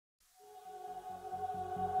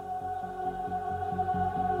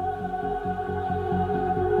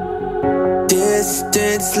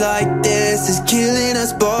distance like this is killing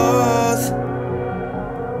us both.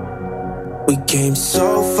 We came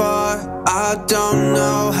so far, I don't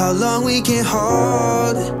know how long we can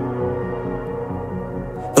hold.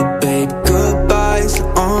 But babe, goodbyes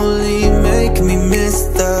only make me miss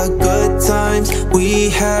the good times we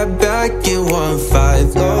had back in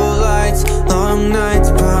 1-5. Low lights, long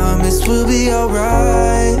nights, promise we'll be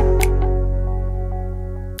alright.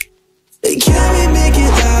 Can we make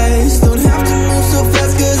it last? Don't have to move so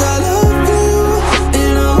fast, cause I love you,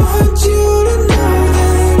 and I want you to know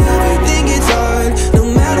that everything gets hard. No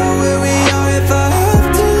matter where we are, if I have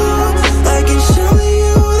to, I can show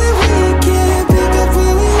you that we can pick up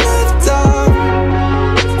where we left off.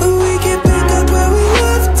 We can pick up where we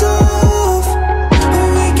left off.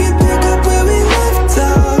 We can pick up where we left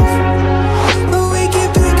off. We can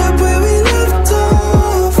pick up where we left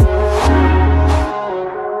off.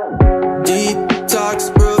 Deep talks,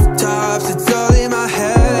 rooftops, it's all in my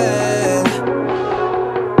head.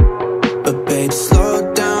 But babe,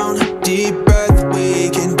 slow down, deep breath, we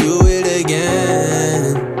can do it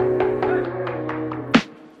again.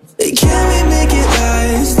 Can we make it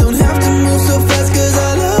last? Don't have to move so fast, cause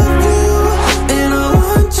I love you, and I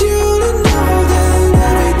want you to know that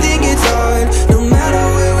everything gets hard. No matter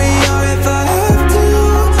where we are, if I have to,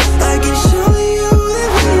 I can show you that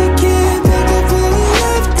we can pick up where we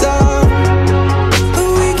left off.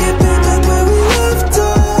 We can pick up where we left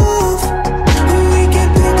off. We can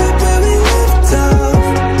pick up where we left off.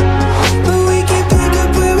 We can pick up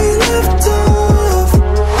where we left off.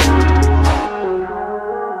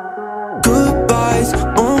 Goodbyes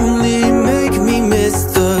only make me miss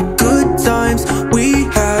the good times we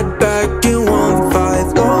had back in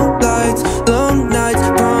 1-5. Long lights, long nights,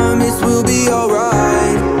 promise we'll be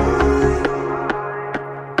alright.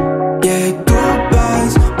 Yeah,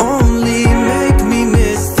 goodbyes only make me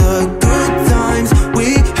miss the good times we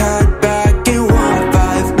had back in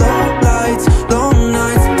 1-5. Long lights, long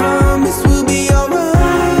nights, promise we'll be alright.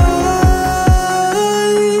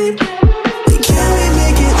 Can we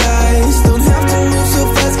make it last? Don't have to move so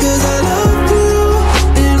fast, cause I love you,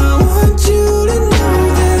 and I want you to know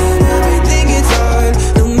that everything gets hard.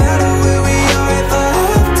 No matter where we are, if I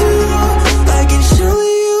have to, I can show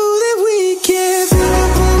you that we can pick up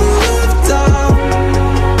where we left off.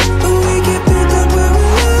 We can pick up where we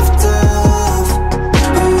left off.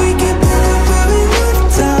 We can pick up where we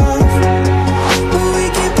left off. We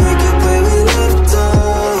can pick up where we left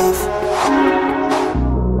off.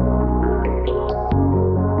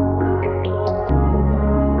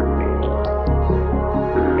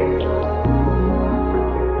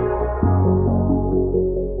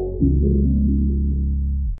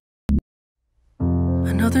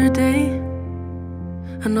 Another day,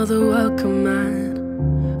 another welcome mat,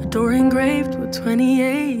 a door engraved with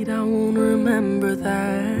 28. I won't remember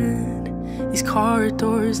that. These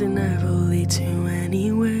corridors, they never lead to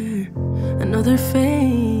anywhere. Another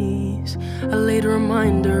face, a late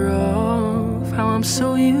reminder of how I'm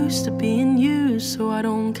so used to being used, so I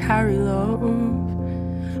don't carry love.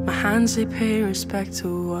 My hands, they pay respect to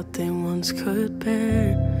what they once could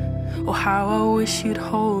bear. Oh, how I wish you'd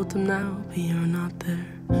hold them now, but you're not there.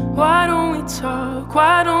 Why don't we talk?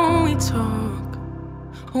 Why don't we talk?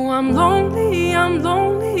 Oh, I'm lonely,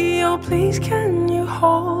 oh please can you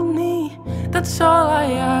hold me? That's all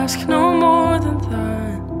I ask, no more than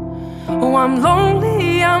that. Oh, I'm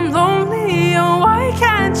lonely, oh why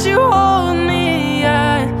can't you hold me?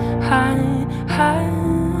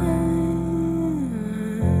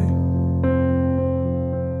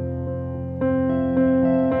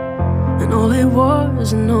 And all it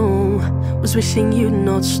was, no, was wishing you'd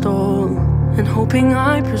not stall, and hoping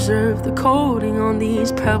I preserve the coating on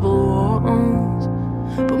these pebble walls.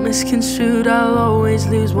 But misconstrued, I'll always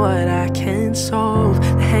lose what I can't solve.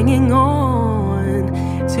 The hanging on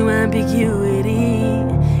to ambiguity,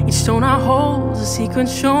 each stone I hold is a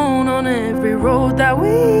sequence shown on every road that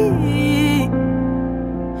we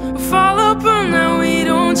follow, but now we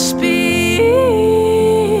don't speak.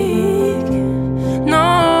 No,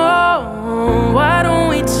 why don't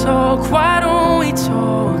we talk? Why don't we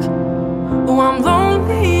talk? Oh, I'm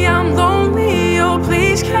lonely, oh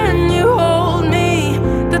please can you hold me?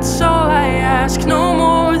 That's all I ask, no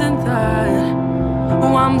more than that.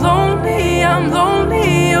 Oh, I'm lonely,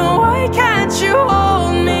 oh why can't you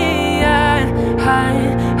hold me?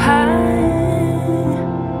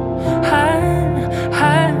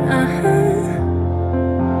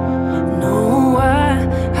 No,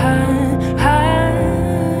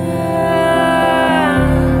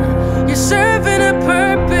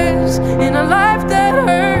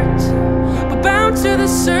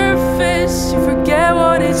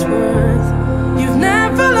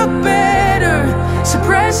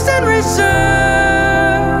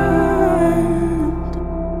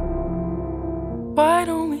 why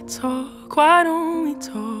don't we talk? Why don't we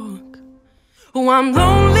talk? Oh, I'm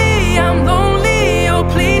lonely, oh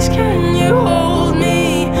please can you hold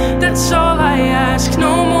me? That's all I ask,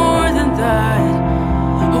 no more than that.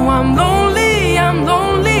 Oh, I'm lonely,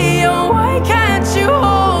 oh why can't you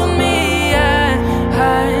hold me?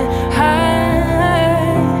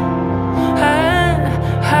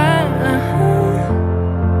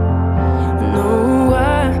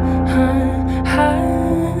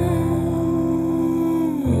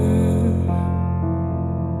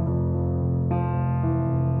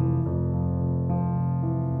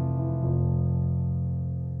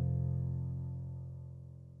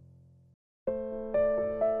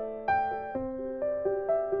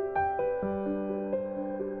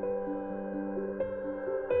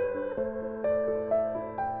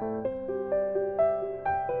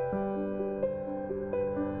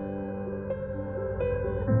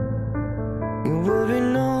 You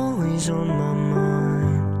weren't always on my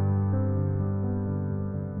mind.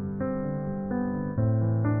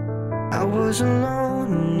 I was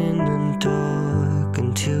alone in the dark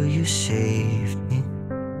until you saved me.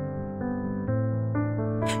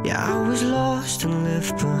 Yeah, I was lost and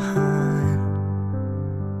left behind.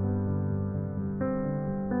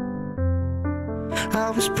 I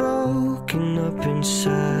was broken up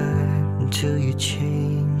inside until you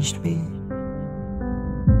changed me.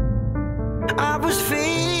 I was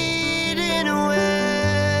fading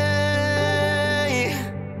away,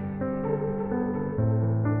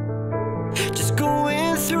 just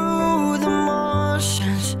going through the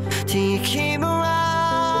motions till you came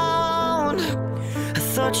around. I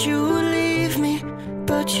thought you would leave me,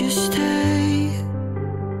 but you stayed.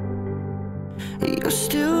 You're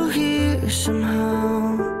still here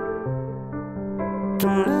somehow.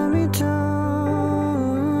 Don't let me down.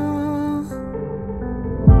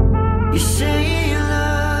 You say you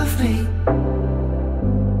love me.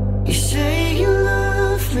 You say you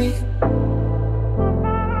love me.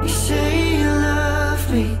 You say you love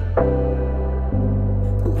me.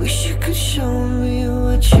 I wish you could show me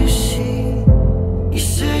what you see. You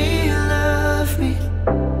say you love me.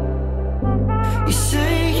 You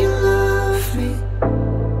say you love me.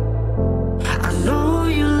 I know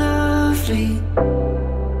you love me.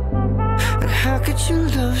 But how could you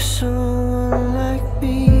love someone like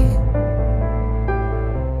me?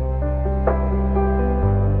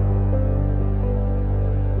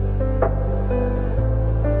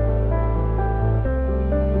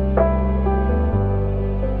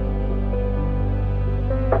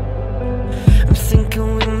 I'm thinking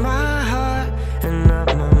with my heart and not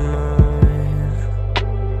my mind.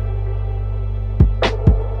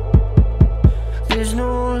 There's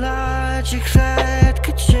no logic that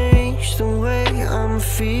could change the way I'm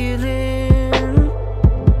feeling.